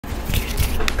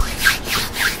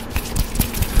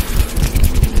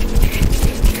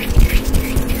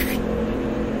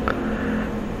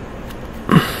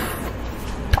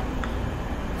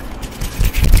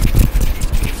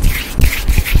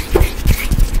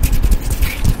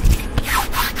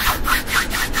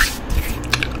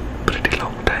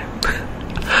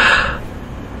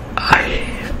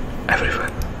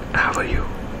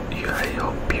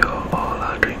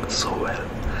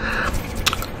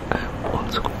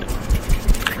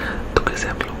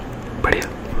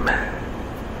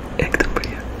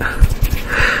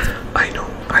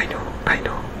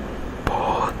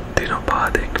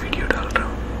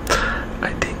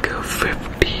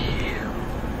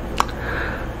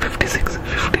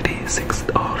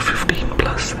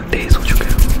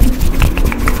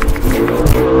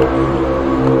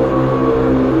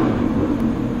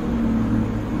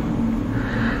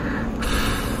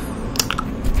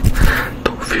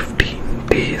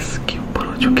Days के ऊपर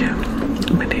हो चुके हैं,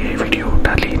 मैंने ये वीडियो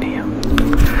डाली ही नहीं है।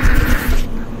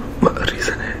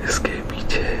 रीज़न है इसके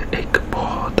पीछे, एक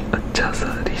बहुत अच्छा सा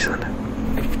रीज़न है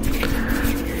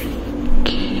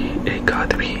कि एक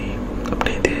आदमी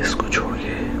अपने देश को छोड़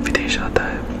के विदेश आता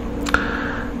है।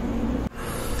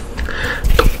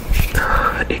 तो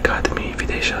एक आदमी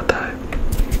विदेश आता है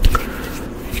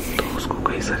तो उसको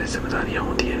कई सारी जिम्मेदारियाँ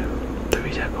होती है,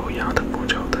 तभी जाकर वो यहाँ तक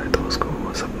पहुँचा होता है। तो उसको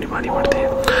वो सब निभानी पड़ती है।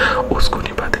 उसको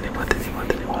निभाते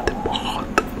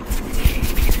बहुत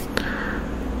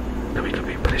कभी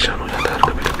कभी परेशान हो जाता है,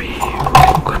 कभी कभी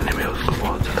करने में उसको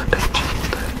बहुत ज़्यादा टाइम चाहिए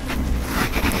होता है।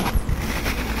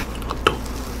 तो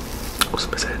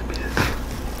उसमें शायद भी रहता है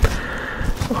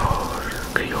और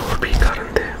कई और भी कारण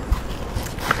थे,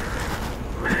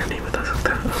 मैं नहीं बता सकता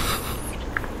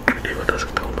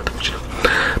हूँ, मत पूछना।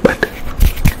 बट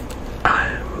आई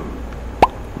एम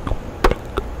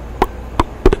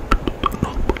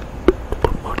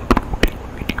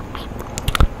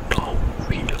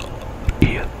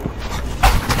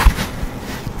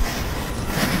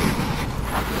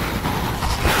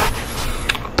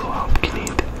तो आपकी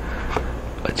नींद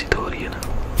अच्छी तो हो रही है ना?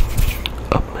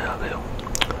 अब मैं आ गया हूँ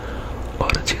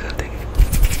और अच्छी कर देंगे।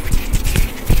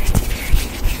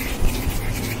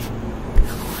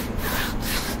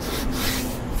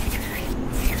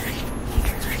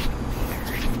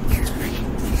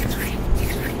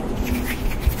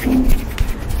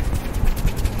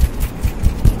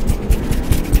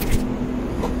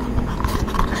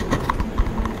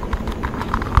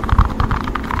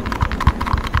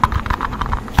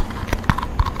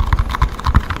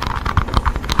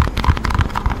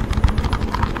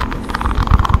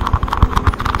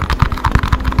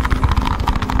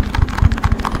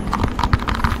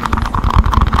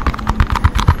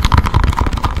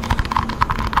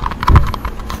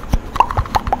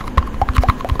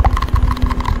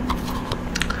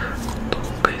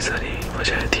 सारी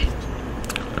वजह थी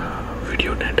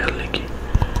वीडियो नहीं डालने की,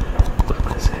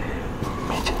 उसमें से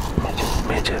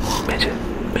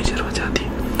मेजर वजह थी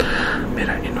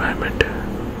मेरा इन्वायरमेंट।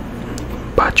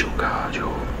 बाजू का जो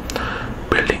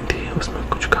बिल्डिंग थी उसमें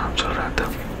कुछ काम चल रहा था,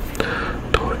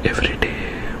 तो एवरीडे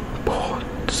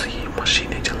बहुत सी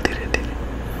मशीनें चलती रहती थी,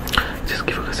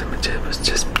 जिसकी वजह से मुझे बस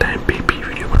जिस टाइम पे भी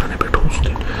वीडियो बनाने बैठा उस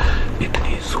दिन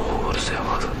इतनी ज़ोर से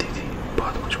आवाज़ आती थी।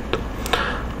 बात मुझे तो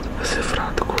सिर्फ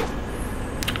रात को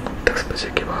 10 बजे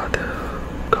के बाद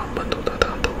काम बंद होता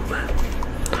था तो मैं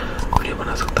वीडियो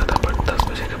बना सकता था, बट 10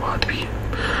 बजे के बाद भी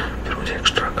फिर मुझे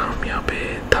एक्स्ट्रा काम यहाँ पे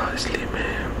था, इसलिए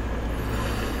मैं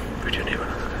वीडियो नहीं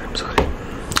बना सकता। आई एम सॉरी,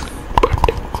 बट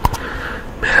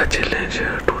मेरा चैलेंज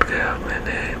टूट गया।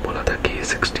 मैंने बोला था कि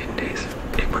 16 डेज,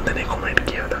 एक बंदे ने कमेंट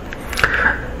किया था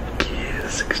कि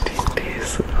 16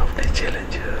 डेज आपने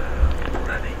चैलेंज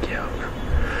पूरा नहीं किया अपना।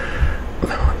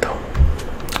 मैं मानता हूँ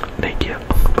नहीं किया,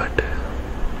 बट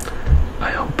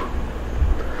आई होप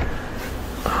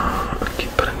कि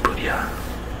परंपुरिया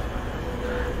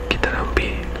की तरह हम भी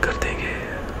कर देंगे।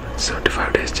 75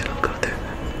 डेज चैनल करते हैं,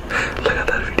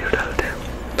 लगातार वीडियो डालते हैं,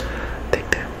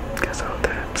 देखते हैं कैसा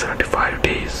होता है। 75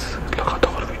 डेज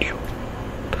लगातार वीडियो,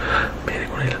 मेरे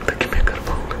को नहीं लगता कि मैं कर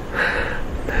पाऊंगा।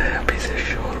 मैं अभी से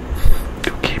श्योर हूँ,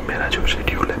 क्योंकि मेरा जो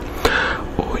शेड्यूल है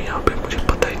वो यहाँ पे मुझे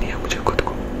पता ही नहीं है मुझे खुद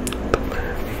को, तो मैं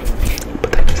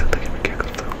बता ही नहीं सकता कि मैं क्या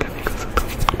करता हूँ क्या नहीं कर सकता।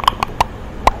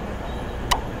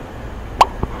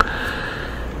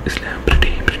 इसलिए I'm pretty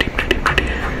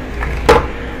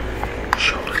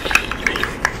sure कि नहीं।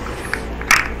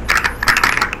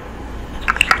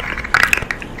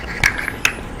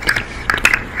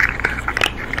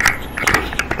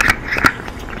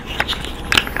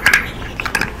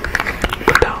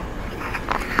 बट हाँ,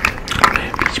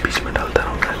 मैं बीच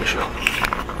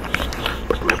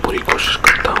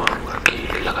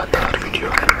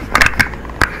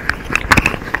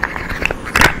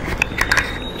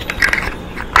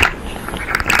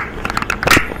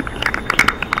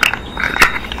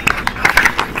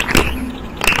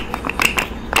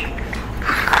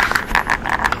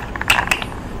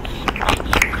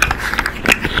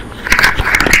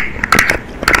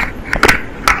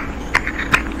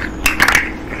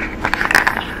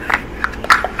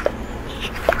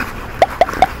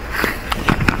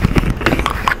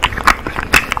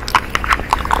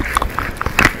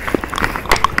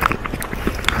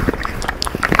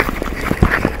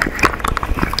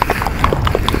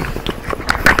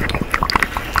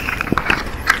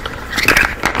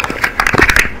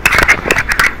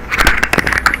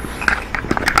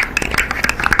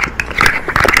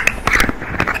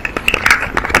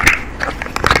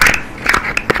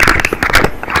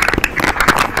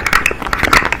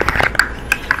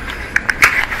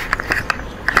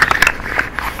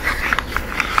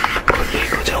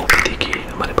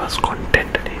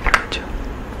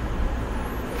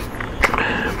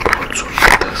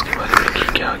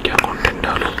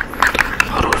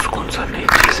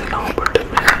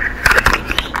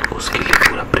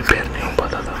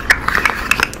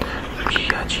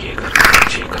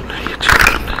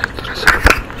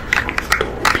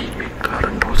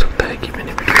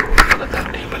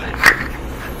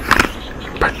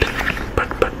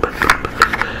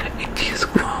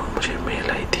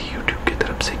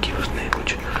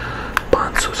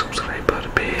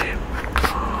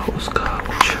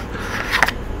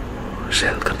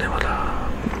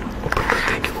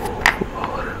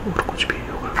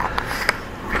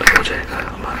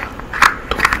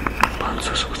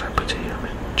 1500 सब्सक्राइबर चाहिए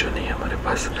हमें, जो नहीं है हमारे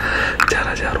पास।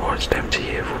 4000 वॉच टाइम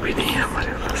चाहिए, वो भी नहीं है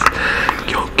हमारे पास,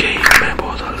 क्योंकि मैं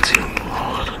बहुत आलसी हूँ